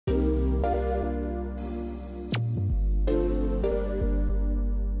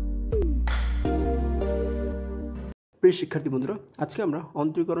প্রিয় শিক্ষার্থী বন্ধুরা, আজকে আমরা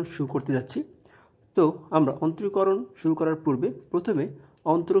অন্তরীকরণ শুরু করতে যাচ্ছি। তো আমরা অন্তরীকরণ শুরু করার পূর্বে প্রথমে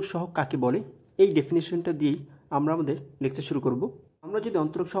অন্তরক সহগ কাকে বলে এই ডেফিনেশনটা দিয়েই আমরা আমাদের লেকচার শুরু করব। আমরা যদি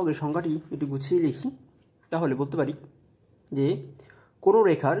অন্তরক সহগের সংজ্ঞাটি একটু গুছিয়ে লিখি তাহলে বলতে পারি যে কোনো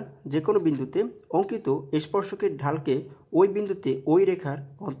রেখার যে কোনো বিন্দুতে অঙ্কিত স্পর্শকের ঢালকে ওই বিন্দুতে ওই রেখার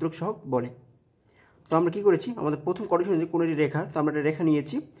অন্তরক সহগ বলে। তো আমরা কী করেছি, আমাদের প্রথম কন্ডিশন যে কোনো একটি রেখা, তো আমরা একটা রেখা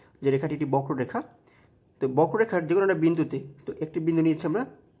নিয়েছি যে রেখাটি একটি বক্ররেখা। তো বক্ররেখার যে কোনো একটা বিন্দুতে, তো একটি বিন্দু নিয়েছি আমরা,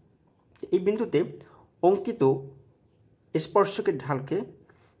 এই বিন্দুতে অঙ্কিত স্পর্শকের ঢালকে,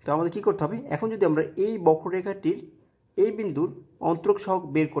 তো আমাদের কী করতে হবে, এখন যদি আমরা এই বক্ররেখাটির এই বিন্দুর অন্তরক সহগ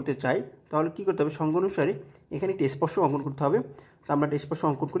বের করতে চাই তাহলে কী করতে হবে, সংজ্ঞা অনুসারে এখানে একটি স্পর্শ অঙ্কন করতে হবে। তো আমরা একটা স্পর্শ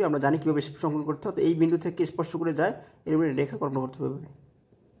অঙ্কন করি, আমরা জানি কীভাবে স্পর্শ অঙ্কন করতে হবে। তো এই বিন্দু থেকে স্পর্শ করে যায় এরকম রেখা কল্পনা করতে হবে।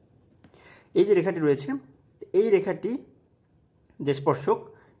 এই যে রেখাটি রয়েছে, এই রেখাটি যে স্পর্শক,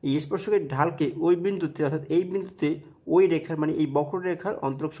 এই স্পর্শকের ঢালকে ওই বিন্দুতে, অর্থাৎ এই বিন্দুতে ওই রেখার মানে এই বক্ররেখার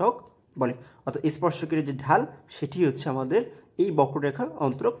অন্তরক সহগ বলে। অর্থাৎ স্পর্শকের যে ঢাল সেটি হচ্ছে আমাদের এই বক্ররেখার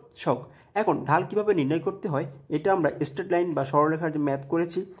অন্তরক সহগ। এখন ঢাল কিভাবে নির্ণয় করতে হয় এটা আমরা স্ট্রেট লাইন বা সরলরেখার যে ম্যাথ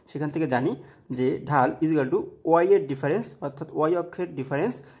করেছি সেখান থেকে জানি যে ঢাল ইজিক্যাল টু ওয়াই এর ডিফারেন্স, অর্থাৎ ওয়াই অক্ষের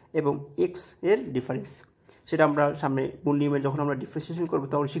ডিফারেন্স এবং এক্স এর ডিফারেন্স। সেটা আমরা সামনে মূল নিয়মে যখন আমরা ডিফারেন্সিয়েশন করবো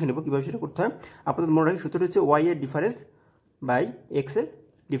তখন শিখে নেব কীভাবে সেটা করতে হয়। আপনাদের মনে রাখি সূত্র হচ্ছে ওয়াই এর ডিফারেন্স বাই এক্স এর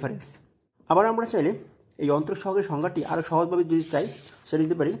ডিফারেন্স। আবার আমরা চাইলে এই অন্তরক সহগের সংজ্ঞাটি আরও সহজভাবে যদি চাই সেটা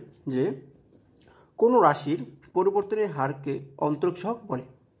দিতে পারি যে কোনো রাশির পরিবর্তনের হারকে অন্তরক সহগ বলে।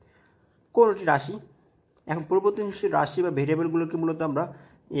 কোনোটি রাশি, এখন পরিবর্তনশীল রাশি বা ভেরিয়েবলগুলোকে মূলত আমরা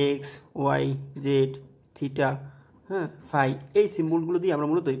x, Y, Z, theta, phi এই সিম্বলগুলো দিয়ে আমরা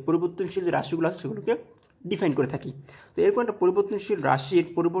মূলত পরিবর্তনশীল যে রাশিগুলো আছে সেগুলোকে ডিফাইন করে থাকি। তো এরকম একটা পরিবর্তনশীল রাশির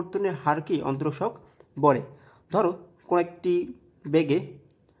পরিবর্তনের হারকে অন্তরক সহগ বলে। ধরো কোনো একটি বেগে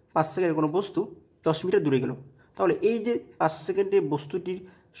 5 সেকেন্ডের কোনো বস্তু 10 মিটার দূরে গেল, তাহলে এই যে 5 সেকেন্ডে বস্তুটির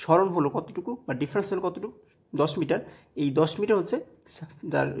স্মরণ হলো কতটুকু বা ডিফারেন্স হলো কতটুকু, 10 মিটার। এই 10 মিটার হচ্ছে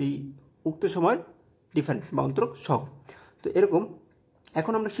যার এই উক্ত সময়ের ডিফারেন্স বা অন্তরক সহগ। তো এরকম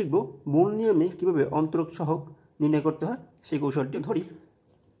এখন আমরা শিখব মূল নিয়মে কীভাবে অন্তরক সহগ নির্ণয় করতে হয় সেই কৌশলটি। ধরি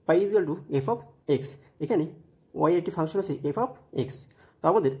পাই equal to F of x, এখানে ওয়াই একটি ফাংশন আছে এফ অফ এক্স। তো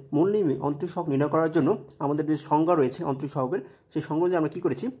আমাদের মূল নিয়মে অন্তরক সহগ নির্ণয় করার জন্য আমাদের যে সংজ্ঞা রয়েছে অন্তরক সহগের, সেই সংজ্ঞা যে আমরা কী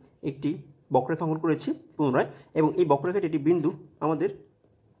করেছি, একটি বক্ররেখা অঙ্কন করেছি পুনরায়, এবং এই বক্ররেখাটি একটি বিন্দু আমাদের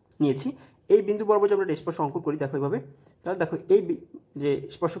নিয়েছি। এই বিন্দু বরাবর যে আমরা একটা স্পর্শ অঙ্কন করি দেখো এইভাবে, তাহলে দেখো এই যে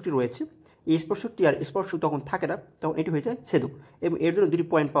স্পর্শকটি রয়েছে, এই স্পর্শকটি আর স্পর্শক তখন থাকে না, তখন এটি হয়ে যায় ছেদক, এবং এর জন্য দুটি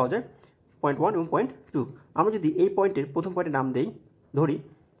পয়েন্ট পাওয়া যায়, পয়েন্ট 1 এবং পয়েন্ট 2। আমরা যদি এই পয়েন্টের প্রথম পয়েন্টের নাম দেই, ধরি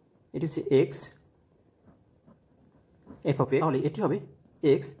এটি হচ্ছে এক্স এফ অফ এক্স, তাহলে এটি হবে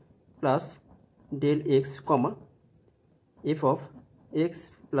x plus del x comma F of x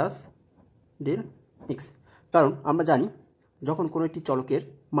plus del x. কারণ আমরা জানি যখন কোনো একটি চলকের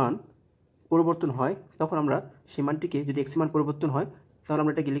মান পরিবর্তন হয় তখন আমরা সেই মানটিকে, যদি এক্স মান পরিবর্তন হয় তাহলে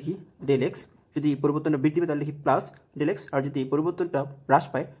আমরা এটাকে লিখি ডেল এক্স, যদি পরিবর্তনটা বৃদ্ধি পায় তাহলে লিখি প্লাস ডেল এক্স, আর যদি পরিবর্তনটা হ্রাস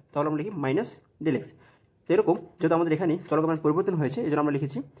পায় তাহলে আমরা লিখি মাইনাস ডেল এক্স। তো এরকম যেহেতু আমাদের এখানে চলকের মান পরিবর্তন হয়েছে এই জন্য আমরা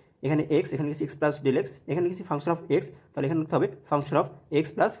লিখেছি এখানে এক্স, এখানে লিখেছি এক্স প্লাস ডেল এক্স, এখানে লিখেছি ফাংশন অফ এক্স, তাহলে এখানে লিখতে হবে function of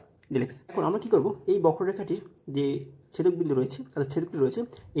x plus del x. এখন আমরা কী করবো, এই বক্ররেখাটির যে ছেদক বিন্দু রয়েছে, অর্থাৎ ছেদকটি রয়েছে,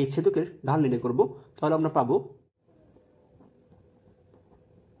 এই ছেদকের ঢাল নির্ণয় করবো। তাহলে আমরা পাবো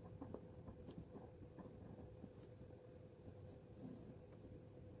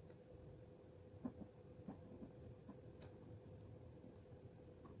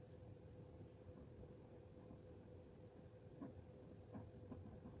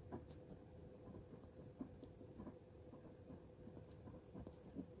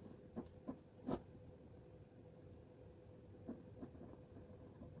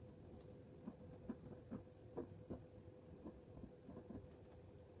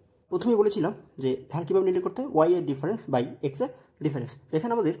প্রথমেই বলেছিলাম যে ঢাল কীভাবে নির্ণয় করতে হয়, ওয়াই এর ডিফারেন্স বাই এক্স এর ডিফারেন্স।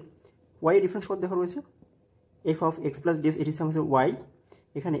 এখানে আমাদের ওয়াই এর ডিফারেন্স কত দেখা রয়েছে, F of x plus DS, এটি হচ্ছে ওয়াই,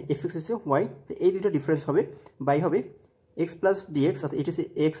 এখানে এফ এক্স হচ্ছে ওয়াই, এই দুটো ডিফারেন্স হবে বাই হবে এক্স প্লাস ডিএক্স, অর্থাৎ এটি হচ্ছে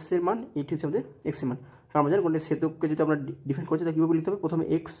এক্স এর মান, এটি হচ্ছে আমাদের এক্স এর মান। কারণ আমরা জানি কোনো ছেদককে যদি আমরা ডিফাইন করছি তাহলে কীভাবে লিখতে হবে, প্রথমে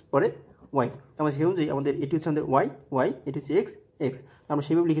এক্স পরে ওয়াই, আমরা সেই অনুযায়ী আমাদের এটি হচ্ছে আমাদের ওয়াই, ওয়াই এটি হচ্ছে এক্স, এক্স আমরা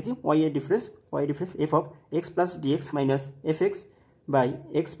সেইভাবে লিখেছি ওয়াই এর difference, Y difference F of x plus dx minus F x by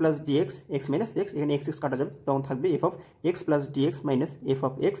x plus dx, x minus x, এখানে এক্স এক্স কাটা যাবে, তখন থাকবে F of x plus dx minus F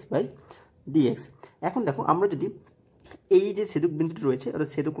of x by dx. এখন দেখো আমরা যদি এই যে ছেদক বিন্দুটি রয়েছে, অর্থাৎ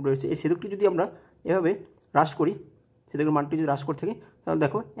ছেদক রয়েছে, এই ছেদকটি যদি আমরা এভাবে হ্রাস করি, ছেদকের মানটি যদি হ্রাস করে থাকি তাহলে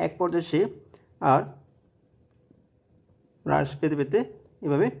দেখো এক পর্যায়ে সে আর হ্রাস পেতে পেতে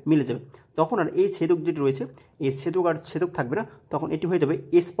এভাবে মিলে যাবে। তখন আর এই ছেদক যেটি রয়েছে এই ছেদক আর ছেদক থাকবে না, তখন এটি হয়ে যাবে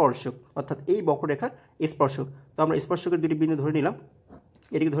স্পর্শক, অর্থাৎ এই বক্ররেখার স্পর্শক। তো আমরা স্পর্শকের দুটি বিন্দু ধরে নিলাম,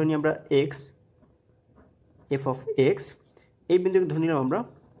 এটিকে ধরে নিই আমরা এক্স, এফ অফ এক্স, এই বিন্দুকে ধরে নিলাম আমরা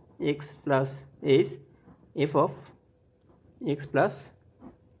x plus H, F of x plus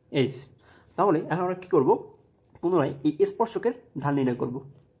H. তাহলে এখন আমরা কী করবো, পুনরায় এই স্পর্শকের ঢাল নির্ণয় করব।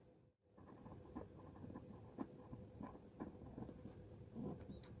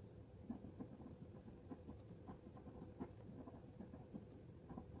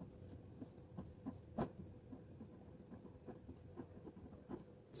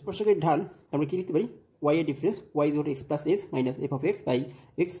 স্পর্শকের ঢাল আমরা কি লিখতে পারি, y এর difference y is x plus S minus F of x by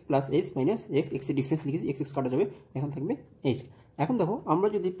x plus S minus x, x এর ডিফারেন্স লিখেছি, এক্স এক্স কাটা যাবে, এখন থাকবে এইচ। এখন দেখো আমরা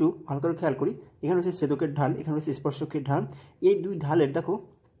যদি একটু ভালো করে খেয়াল করি, এখানে হচ্ছে ছেদকের ঢাল, এখানে হচ্ছে স্পর্শকের ঢাল, এই দুই ঢালের দেখো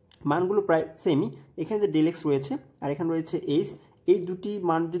মানগুলো প্রায় সেমই। এখানে যে ডেল এক্স রয়েছে আর এখানে রয়েছে এইচ, এই দুটি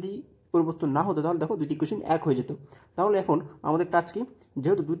মান যদি পরিবর্তন না হতো তাহলে দেখো দুটি ইকুয়েশন এক হয়ে যেত। তাহলে এখন আমাদের কাজ কি,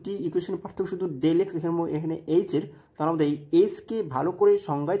 যেহেতু দুটি ইকুয়েশনের পার্থক্য শুধু ডেল এক্স এখানে এইচের, তাহলে আমাদের এই এইচকে ভালো করে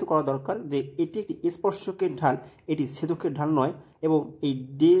সংজ্ঞায়িত করা দরকার যে এটি একটি স্পর্শকের ঢাল, এটি ছেদকের ঢাল নয়। এবং এই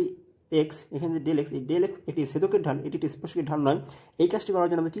ডেল এক্স, এখানে যে ডেল এক্স, এই ডেল এক্স একটি ছেদকের ঢাল, এটি একটি স্পর্শকের ঢাল নয়। এই কাজটি করার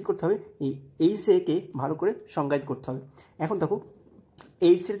জন্য আমাদের কী করতে হবে, এই এইচকে ভালো করে সংজ্ঞায়িত করতে হবে। এখন দেখো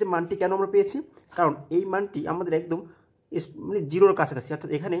এইচের যে মানটি কেন আমরা পেয়েছি, কারণ এই মানটি আমাদের একদম মানে জিরোর কাছাকাছি,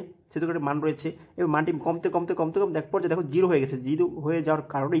 অর্থাৎ এখানে ছেদকের মান রয়েছে এবং মানটি কমতে কমতে কমতে কমতে এক পর্যায়ে দেখো জিরো হয়ে গেছে। জিরো হয়ে যাওয়ার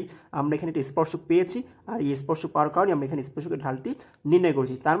কারণেই আমরা এখানে একটি স্পর্শক পেয়েছি, আর এই স্পর্শক পাওয়ার কারণে আমরা এখানে স্পর্শকের ঢালটি নির্ণয়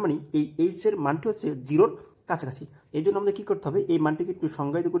করেছি। তার মানে এই এইচের মানটি হচ্ছে জিরোর কাছাকাছি। এই জন্য আমাদের কী করতে হবে, এই মানটিকে একটু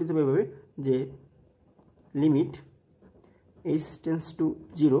সংজ্ঞায়িত করে দিতে হবে এভাবে যে limit h tends to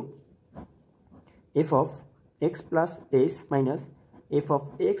zero F of x plus H minus F of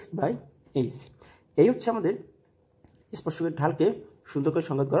x by H. এই হচ্ছে আমাদের স্পর্শকের ঢালকে সুন্দর করে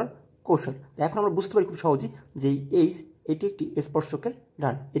সংজ্ঞায়িত করার কৌশল। এখন আমরা বুঝতে পারি খুব সহজেই যে এইচ এটি একটি স্পর্শকের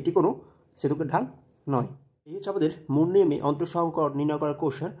ঢাল, এটি কোনো ছেদকের ঢাল নয়। এই হচ্ছে আমাদের মূল নিয়মে অন্তরক সহগ নির্ণয় করার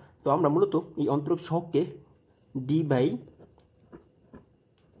কৌশল। তো আমরা মূলত এই অন্তরক সহগকে D by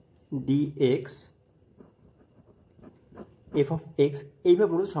D x F of x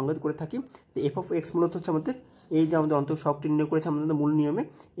এইভাবে মূলত সংজ্ঞায়িত করে থাকি। তো এফ অফ এক্স মূলত হচ্ছে আমাদের এই যে আমাদের অন্তরক সহগটি নির্ণয় করেছে আমাদের মূল নিয়মে,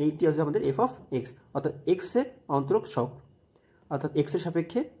 এইটি হচ্ছে আমাদের এফ অফ এক্স, অর্থাৎ এক্সের অন্তরক সহগ, অর্থাৎ এক্সের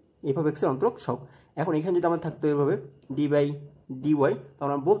সাপেক্ষে এফ অফ এক্সের অন্তরক সহগ। এখন এখানে যদি আমাদের থাকতো এভাবে ডি বাই ডি ওয়াই,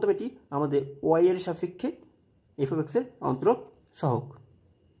 তাহলে আমরা বলতাম এটি আমাদের ওয়াই এর সাপেক্ষে এফ অফ এক্সের অন্তরক সহগ।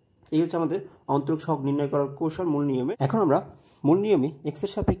 এই হচ্ছে আমাদের অন্তরক সহগ নির্ণয় করার কৌশল মূল নিয়মে। এখন আমরা মূল নিয়মে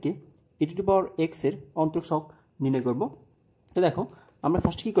এক্সের সাপেক্ষে ই টু দি পাওয়ার এক্সের অন্তরক সহগ নির্ণয় করব। তো দেখো আমরা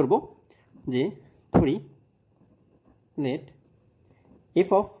ফার্স্ট কী করব, যে ধরি late F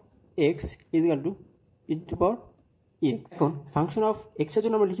of x is equal to E to the power x. এখন ফাংশন অফ এক্সের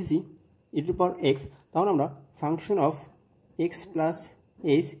জন্য আমরা লিখেছি ই টু দি পাওয়ার এক্স, তাহলে আমরা function of x plus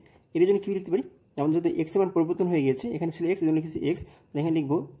H এর জন্য কী লিখতে পারি, যেমন যদি এক্সের মান পরিবর্তন হয়ে গেছে, এখানে ছিল এক্স, এর জন্য লিখেছি এক্স, এখানে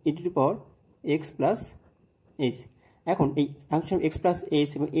লিখবো ই to the power x plus H. এখন এই ফাংশন এক্স প্লাস এইচ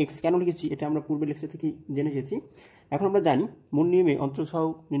এবং এক্স কেন লিখেছি এটা আমরা পূর্বে লেকচার থেকে জেনে এসেছি। এখন আমরা জানি মূল নিয়মে অন্তরক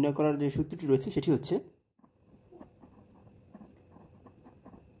সহগ নির্ণয় করার যে সূত্রটি রয়েছে সেটি হচ্ছে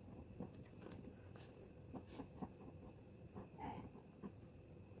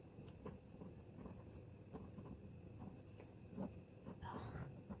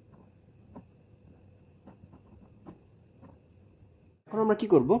এখন আমরা কী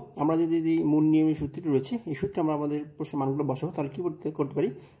করবো, আমরা যদি মূল নিয়মের সূত্রটি রয়েছে এই সূত্রে আমরা আমাদের প্রশ্নের মানগুলো বসাবো, তাহলে কী করতে পারি,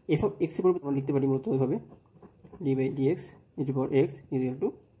 এফ অফ এক্সের পরিবর্তে আমরা লিখতে পারি মূলত ওইভাবে D by D x E two power x is equal to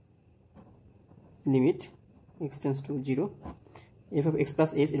limit x tends to zero F of x plus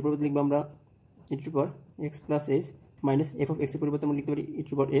H, এর পরিবর্তে লিখবো আমরা ই two power x plus H minus F of এক্সের পরিবর্তে আমরা লিখতে পারি ই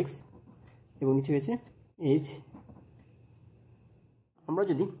টু পাওয়ার এক্স এবং নিচে হয়েছে এইচ। আমরা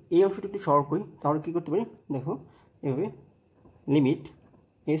যদি এই অংশটি একটু সরল করি তাহলে কী করতে পারি, দেখো এভাবে limit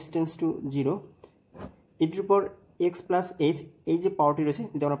S tends to zero E two power x plus H, এই যে পাওয়ারটি রয়েছে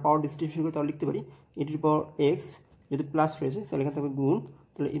যদি আমরা পাওয়ার ডিস্ট্রিবিউশন করি তাহলে লিখতে পারি ই টু পাওয়ার এক্স, যদি প্লাস রয়েছে তাহলে এখানে থাকবে গুণ,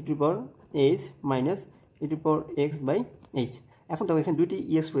 তাহলে ই two power H minus E two power x by H. এখন দেখো এখানে দুটি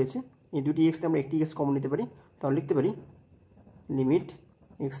এক্স রয়েছে, এই দুটি এক্সতে আমরা একটি এক্স কমন নিতে পারি, তাহলে লিখতে পারি limit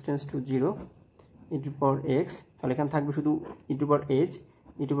x tends to zero E two power x, তাহলে এখানে থাকবে শুধু ই টু পাওয়ার এইচ,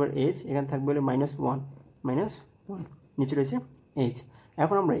 ই টু পাওয়ার এইচ, এখানে থাকবে হলে মাইনাস ওয়ান, নিচে রয়েছে এইচ।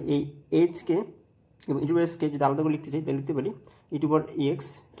 এখন আমরা এই এইচকে এবং ই টু পাওয়ার এক্সকে যদি আলাদা করে লিখতে চাই তাহলে লিখতে পারি ই টু পাওয়ার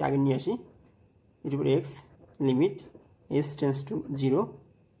এক্সকে আগে নিয়ে আসি, ই two power x limit S tends to zero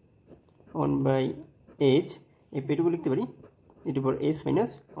one by H, এই পেটুকু লিখতে পারি ই টু পাওয়ার এইচ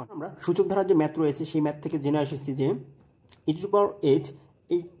মাইনাস ওয়ান। আমরা সূচক ধারার যে ম্যাথ রয়েছে সেই ম্যাথ থেকে জেনে এসেছি যে ই টু পাওয়ার এইচ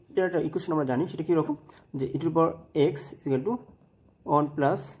এটার একটা ইকুয়েশন আমরা জানি, সেটা কীরকম যে e to the power x equal to 1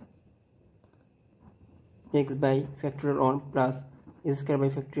 plus x by factorial 1 plus s square by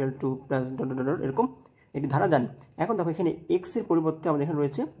factorial 2 plus dot dot dot এরকম একটি ধারা জানি। এখন দেখো এখানে x এর পরিবর্তে আমাদের এখানে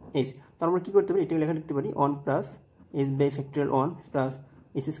রয়েছে h, তো আমরা কী করতে পারি, এটাকে লেখা লিখতে পারি 1 plus s by factorial 1 plus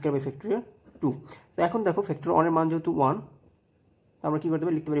s square by factorial 2। তো এখন দেখো ফ্যাক্টোরিয়াল 1 এর মান যেহেতু 1, আমরা কী করতে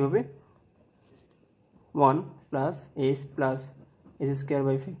পারি, লিখতে পারি এভাবে 1 plus s plus s square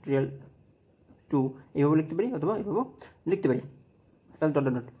by factorial 2 এইভাবে লিখতে পারি, অথবা এইভাবে লিখতে পারি প্লাস ডট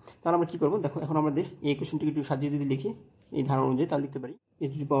ডট ডট। তাহলে আমরা কী করবো, দেখো এখন আমাদের এই কোয়েশনটিকে একটু সাজিয়ে যদি লিখি এই ধারণা অনুযায়ী, তাহলে লিখতে পারি e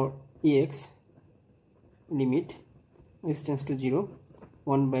to the power ex limit x tends to 0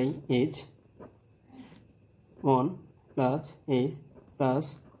 1 by h 1 plus h plus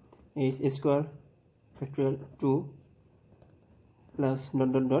h square factorial 2 plus dot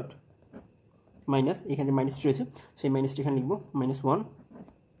dot dot minus, এখানে যে মাইনাসটি রয়েছে সেই মাইনাসটি এখানে লিখবো -1।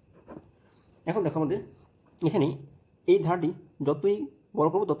 এখন দেখো আমাদের এখানে এই ধারাটি যতই বড়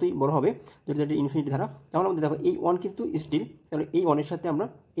করবো ততই বড় হবে, যদি এটি ইনফিনিটি ধারা। তাহলে আমাদের দেখো এই 1 কিন্তু স্টিল, তাহলে এই 1 এর সাথে আমরা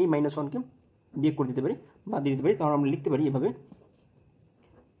এই -1কে বিয়োগ করে দিতে পারি বা দিয়ে দিতে পারি। তাহলে আমরা লিখতে পারি এভাবে e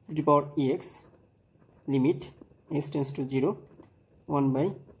to the power ex limit x tends to 0 1 by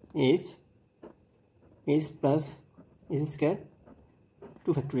h h plus h square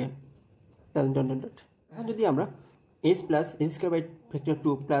 2 factorial plus dot dot dot. এখন যদি আমরা h plus h square by factorial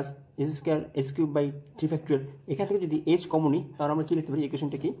 2 plus h square h cube by 3 factorial, এখান থেকে যদি h common নিই তাহলে আমরা কী লিখতে পারি,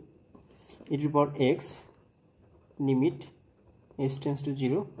 ইকুয়েশনটা কি e to the power x limit h tends to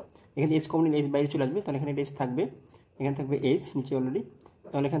 0, এখানে h কমন নিলে h বাইরে চলে আসবে, তাহলে এখানে h থাকবে, এখানে থাকবে h নিচে অলরেডি,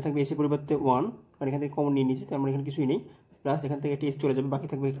 তাহলে এখানে থাকবে h এর পরিবর্তে 1, আর এখান থেকে কমন নিয়ে নিয়েছি, তার মানে এখানে কিছুই নেই, প্লাস এখান থেকে একটা h চলে যাবে, বাকি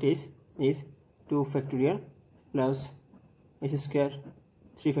থাকবে একটা h 2 factorial plus h square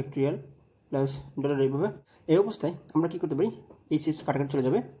 3 factorial plus dot এইভাবে। এই অবস্থায় আমরা কী করতে পারি, h কাটাকাটি চলে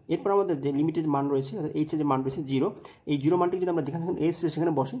যাবে। এরপর আমাদের যে লিমিটের মান রয়েছে, h এর যে মান রয়েছে 0, এই 0 মানটি যদি আমরা যেখানে h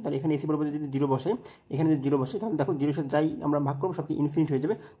সেখানে বসে, তাহলে এখানে h পরিবর্তে যদি 0 বসে, এখানে যদি 0 বসে, তাহলে দেখো 0 সাথে যাই আমরা ভাগ করবো সবকে ইনফিনিট হয়ে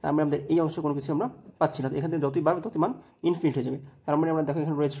যাবে, তার মানে আমাদের এই অংশে কোনো কিছু আমরা পাচ্ছি না, এখান থেকে যতই বাড়বে ততই মান ইনফিনিট হয়ে যাবে। তার মানে আমরা দেখো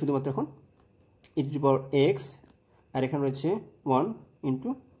এখানে রয়েছে শুধুমাত্র এখন e to the power x, আর এখানে রয়েছে 1 ইন্টু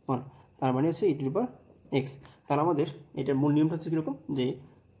 1, তার মানে হচ্ছে e to the power x। তাহলে আমাদের এটার মূল নিয়মটা হচ্ছে কীরকম, যে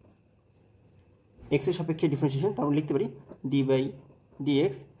x এর সাপেক্ষে ডিফারেন্সিয়েশন, তার মানে লিখতে পারি d by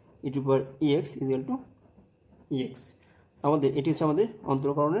dx e to the power ex equal to ex। আমাদের এটি হচ্ছে আমাদের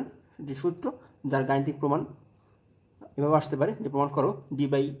অন্তরকরণের যে সূত্র, যার গাণিতিক প্রমাণ এভাবে আসতে পারে যে প্রমাণ করো d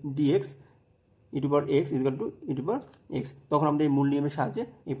by dx e to the power x equal to e to the power x। তখন আমাদের এই মূল নিয়মের সাহায্যে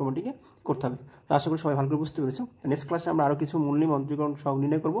এই প্রমাণটিকে করতে হবে। তো আশা করি সবাই ভালো করে বুঝতে পেরেছো। নেক্সট ক্লাসে আমরা আরও কিছু মূল নিয়ম অন্তরীকরণ সহগ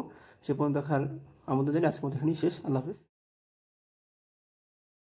নির্ণয় করবো। সে পর্যন্ত দেখার আমাদের জানি আজকের মতো এখানেই শেষ। আল্লাহ হাফিজ।